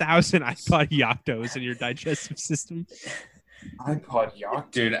 3,000 iPod Yoctos in your digestive system. iPod Yocto.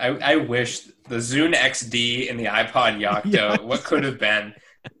 Dude, I wish the Zune XD and the iPod Yocto, what could have been.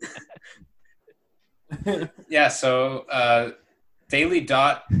 Yeah, so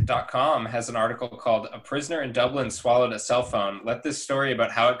Daily.com has an article called "A Prisoner in Dublin Swallowed a Cell Phone. Let this story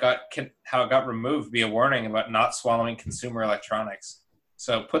about how it got removed be a warning about not swallowing consumer electronics."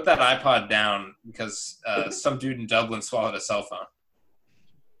 So put that iPod down because some dude in Dublin swallowed a cell phone.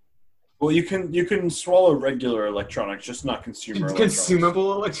 Well, you can swallow regular electronics, just not consumer electronics.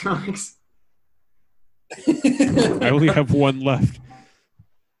 Consumable electronics. I only have one left.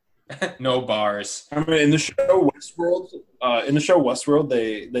 No bars. I mean, in the show Westworld,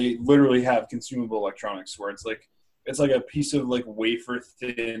 they literally have consumable electronics where it's like a piece of like wafer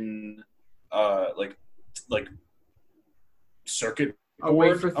thin, like circuit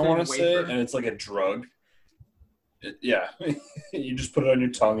board. I want to say, and it's like a drug. Yeah, you just put it on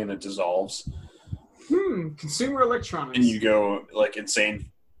your tongue and it dissolves. Consumer electronics. And you go like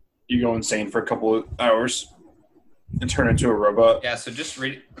insane. You go insane for a couple of hours and turn into a robot. Yeah, so just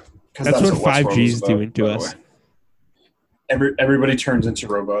read. That's what 5G is doing to us. Everybody turns into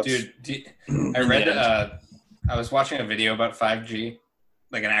robots. Dude, I read. I was watching a video about 5G,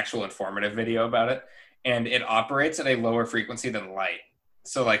 like an actual informative video about it, and it operates at a lower frequency than light.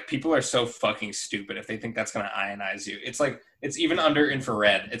 So like people are so fucking stupid if they think that's going to ionize you. It's like it's even under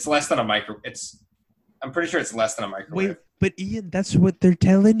infrared. It's less than a micro. I'm pretty sure it's less than a microwave. Wait, but Ian, that's what they're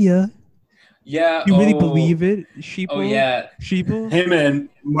telling you. Yeah. You really believe it, sheeple? Oh yeah, sheeple. Hey man,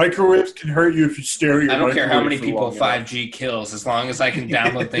 microwaves can hurt you if you stare at your. I don't care how many people 5G kills, as long as I can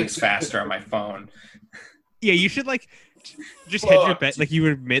download things faster on my phone. Yeah, you should like just hedge your bet. Like you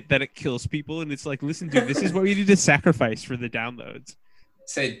admit that it kills people, and it's like, listen, dude, this is what we need to sacrifice for the downloads.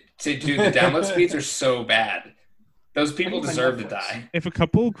 Say, dude, the download speeds are so bad. Those people deserve to die. If a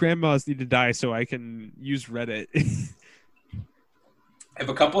couple grandmas need to die so I can use Reddit. If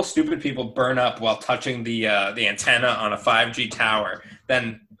a couple of stupid people burn up while touching the antenna on a 5G tower,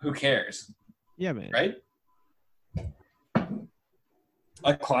 then who cares? Yeah, man. Right?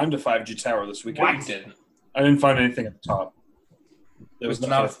 I climbed a 5G tower this weekend. What? Didn't. I didn't find anything at the top. There was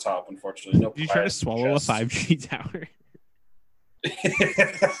nothing at the top, unfortunately. No. Did you try to swallow a 5G tower?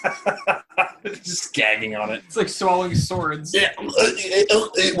 Just gagging on it. It's like swallowing swords. Yeah,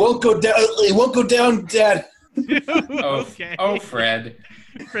 it won't go down. It won't go down, Dad. Okay. Oh, Fred.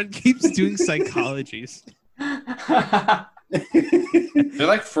 Fred keeps doing psychologies. They're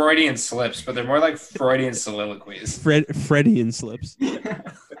like Freudian slips, but they're more like Freudian soliloquies. Freudian slips.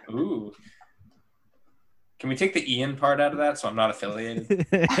 Ooh. Can we take the Ian part out of that so I'm not affiliated?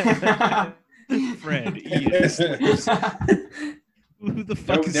 Fred, Ian slips. Who the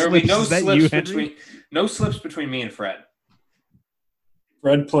fuck is there will be no slips? slips between me and Fred.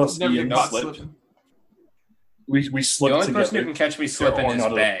 Fred plus Never Ian got slipped. slipping. We The slipped only together. person who can catch me slipping Oh, is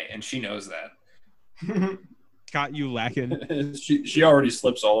not Bay, and she knows that. Got you lacking. she already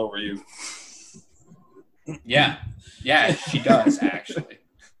slips all over you. Yeah, she does actually.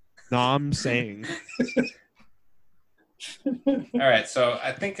 No, I'm saying. All right, so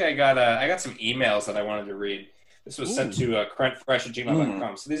I think I got some emails that I wanted to read. This was sent to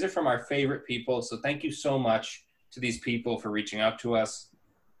currentfresh@gmail.com. So these are from our favorite people. So thank you so much to these people for reaching out to us.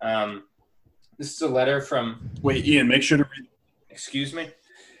 This is a letter from. Wait, Ian, make sure to read. Excuse me.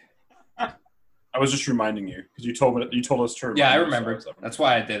 I was just reminding you because you told us to. Yeah, I remember. That's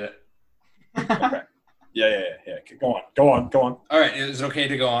why I did it. Okay. Yeah. Go on. All right, is it okay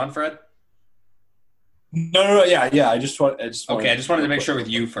to go on, Fred? No. Yeah. I just wanted to make sure with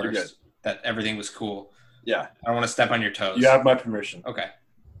you first that everything was cool. Yeah. I don't want to step on your toes. You have my permission. Okay.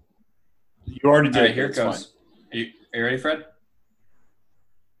 You already did. All right, here it goes. Are you ready, Fred?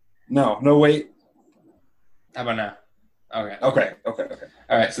 No, wait. How about now? Okay. Okay.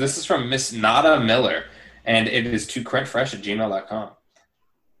 All right, so this is from Miss Nada Miller, and it is to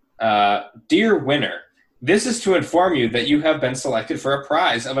crentfresh@gmail.com. Dear winner, this is to inform you that you have been selected for a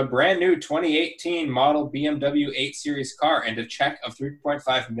prize of a brand new 2018 model BMW 8 Series car and a check of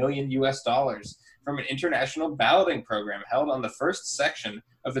 $3.5 million from an international balloting program held on the first section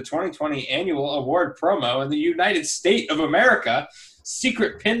of the 2020 annual award promo in the United States of America.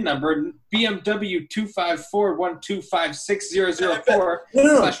 Secret PIN number BMW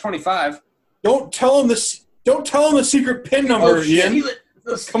 25412560004/25. Don't tell him this. Don't tell him the secret PIN number, Ian.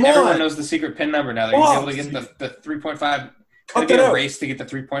 Come on. Everyone knows the secret PIN number now. They're going to be able to get the 3.5. It's going to be a race to get the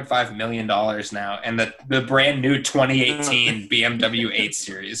 $3.5 million now, and the brand new 2018 BMW 8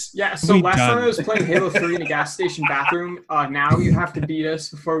 Series. Yeah, so last time I was playing Halo 3 in a gas station bathroom. Now you have to beat us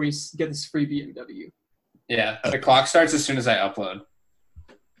before we get this free BMW. Yeah, the clock starts as soon as I upload.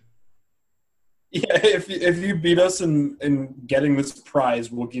 Yeah, if you beat us in getting this prize,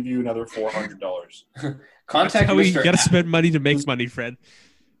 we'll give you another $400. Contact Mr. Mr. You gotta spend money to make money, Fred.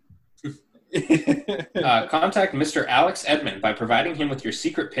 Contact Mr. Alex Edmond by providing him with your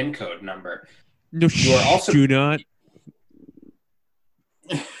secret PIN code number. No, you are also do not.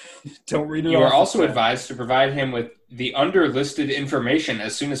 Don't read it. You are also advised to provide him with the underlisted information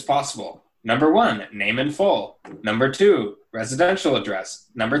as soon as possible. Number 1, name in full. Number 2, residential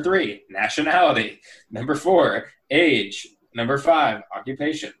address. Number 3, nationality. Number 4, age. Number 5,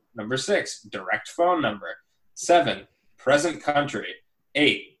 occupation. Number 6, direct phone number. 7, present country.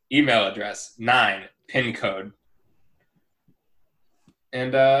 8, email address. 9, PIN code.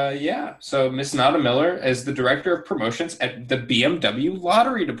 And so Miss Nada Miller is the director of promotions at the BMW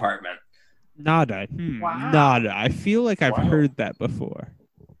Lottery Department. Nada. Wow. Nada. I feel like I've heard that before.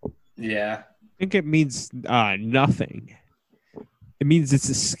 Yeah. I think it means nothing. It means it's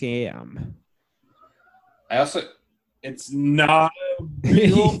a scam. It's not a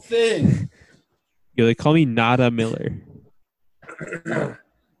real thing. Yo, they call me Nada Miller.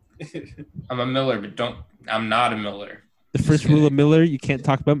 I'm a Miller, but I'm not a Miller. The first rule of Miller, you can't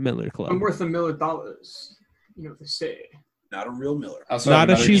talk about Miller Club. I'm worth $1 million. You know what they say. Not a real Miller.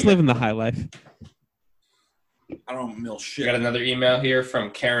 Nada, she's living the high life. I don't mill shit. I got another email here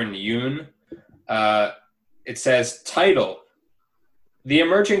from Karen Yoon. It says, title, the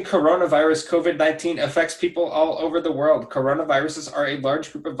emerging coronavirus COVID-19 affects people all over the world. Coronaviruses are a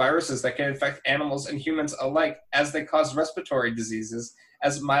large group of viruses that can infect animals and humans alike, as they cause respiratory diseases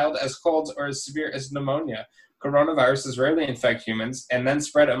as mild as colds or as severe as pneumonia. Coronaviruses rarely infect humans and then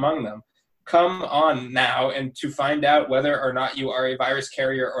spread among them. Come on now and to find out whether or not you are a virus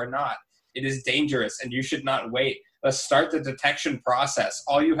carrier or not. It is dangerous and you should not wait. Let's start the detection process.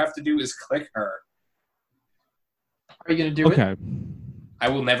 All you have to do is click her. Are you going to do it? I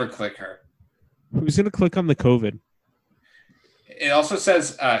will never click her. Who's going to click on the COVID? It also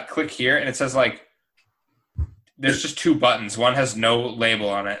says click here, and it says like there's just 2 buttons. One has no label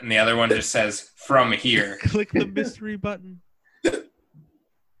on it, and the other one just says from here. Click the mystery button.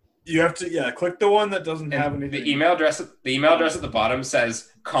 You have to, click the one that doesn't have anything. The email address at the bottom says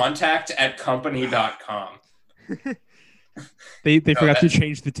contact@company.com. They forgot to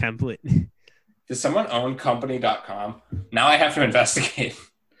change the template. Does someone own company.com? Now I have to investigate.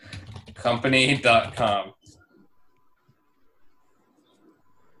 Company.com.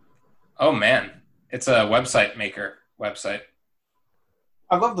 Oh, man. It's a website maker website.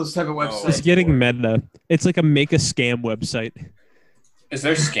 I love those type of websites. It's getting meta. It's like a make a scam website. Is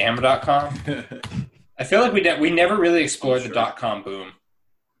there scam.com? I feel like we never really explored the .com boom.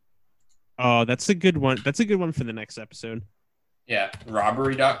 Oh, that's a good one. That's a good one for the next episode. Yeah,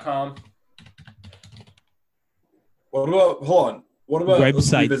 robbery.com. What about, hold on. What about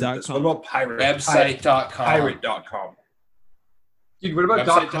website.com? What about pirate? Website.com. Pirate.com. Dude, what about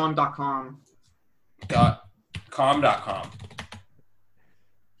Website .com.com? .com.com.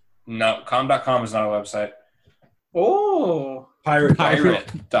 No, com.com is not a website. Oh.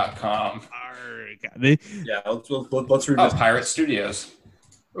 Pirate.com. Yeah, let's read this. Pirate Studios.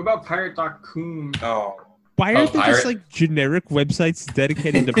 What about pirate.com? Oh. Why aren't there just like generic websites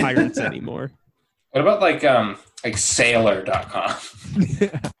dedicated to pirates anymore? What about like sailor.com?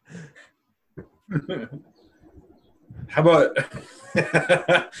 How about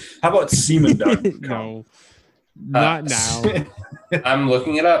how about semen.com? No, not now. I'm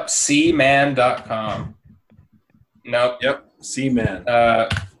looking it up. Cman.com. Nope. Yep, Seaman. Uh,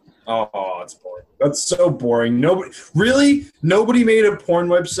 Oh, it's boring. That's so boring. Nobody made a porn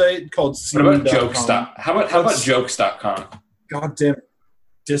website called what about semen.com. jokes? How about jokes.com? Goddamn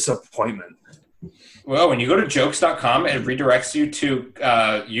disappointment. Well, when you go to jokes.com, it redirects you to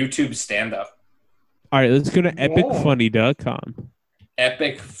YouTube stand-up. All right, let's go to epicfunny.com.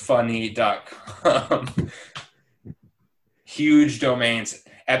 Epicfunny.com. Huge domains.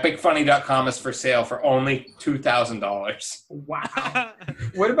 Epicfunny.com is for sale for only $2,000. Wow.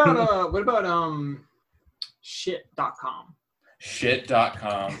 What about shit.com?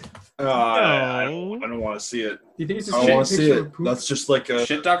 Shit.com. I don't want to see it. Do you think it's I a don't want to see picture it. of poop? That's just like a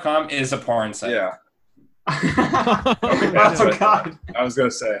Shit.com is a porn site. yeah. Oh god. I was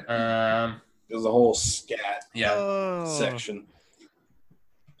gonna say there's a whole scat Yeah. section.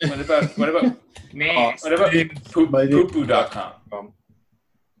 What about Man. what about poo-poo.com? Um,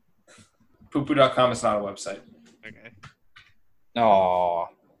 Poo-poo.com is not a website. Okay. Oh,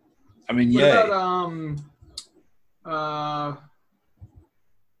 I mean, What yeah. about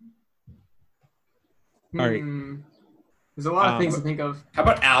right. There's a lot of things to think of. How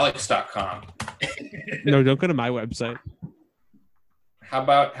about alex.com? No, don't go to my website. How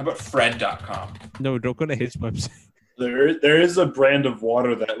about fred.com? No, don't go to his website. There is a brand of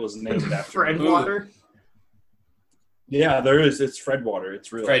water that was named after Fred me. water. Yeah, there is. It's Fred water.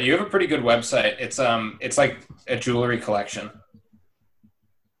 It's real. Fred, you have a pretty good website. It's like a jewelry collection.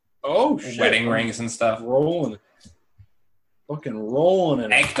 Oh shit! Wedding rings and stuff. Rolling, fucking rolling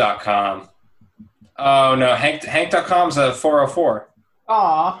in it. Hank.com. Oh no, Hank.com's a 404.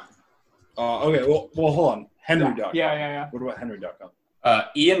 Aw. Okay, well, hold on. Henry.com. Yeah. What about Henry.com?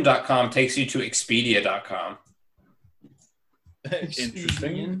 Ian.com takes you to Expedia.com.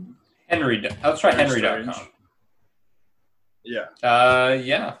 Interesting. Let's try Henry.com. Strange. Yeah.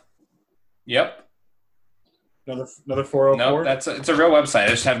 Yeah. Yep. Another 404. No, it's a real website. I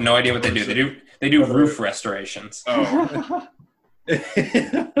just have no idea what they do. They do roof restorations. Oh.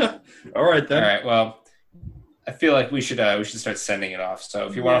 All right then. All right. Well, I feel like we should start sending it off. So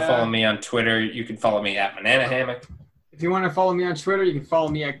if you want to follow me on Twitter, you can follow me at Banana Hammock. If you want to follow me on Twitter, you can follow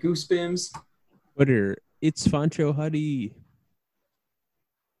me at Goosebims. Twitter, it's Fancho Huddy.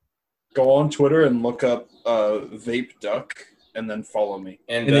 Go on Twitter and look up Vape Duck and then follow me.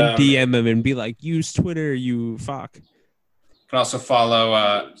 And then DM him and be like, use Twitter, you fuck. You can also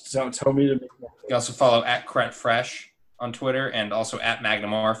follow. Don't tell me to make more. You can also follow at Crent Fresh on Twitter and also at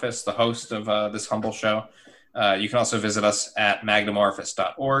Magnamorphous, the host of this humble show. You can also visit us at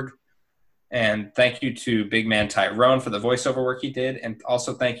magnamorphous.org. And thank you to Big Man Tyrone for the voiceover work he did. And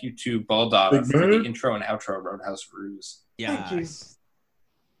also thank you to Bulldada for the intro and outro Roadhouse Ruse. Yeah. Thank you.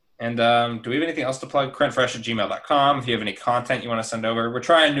 And do we have anything else to plug? crentfresh@gmail.com. If you have any content you want to send over. We're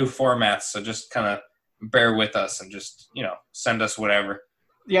trying new formats, so just kind of bear with us and just, send us whatever.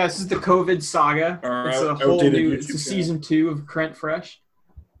 Yeah, this is the COVID saga. It's a whole new season 2 of Crent Fresh.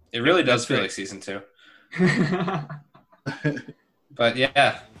 It really does feel like season 2. But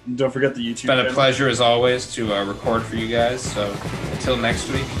yeah. Don't forget the YouTube. It's been a pleasure as always to record for you guys. So until next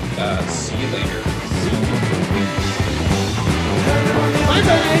week, see you later.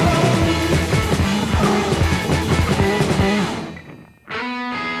 Bye-bye.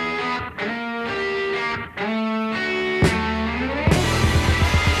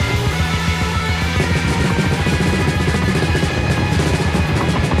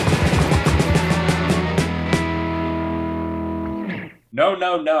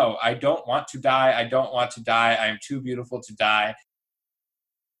 No. I don't want to die. I don't want to die. I am too beautiful to die.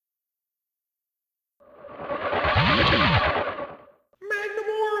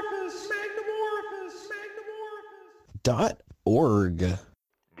 .org. The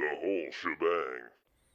whole shebang.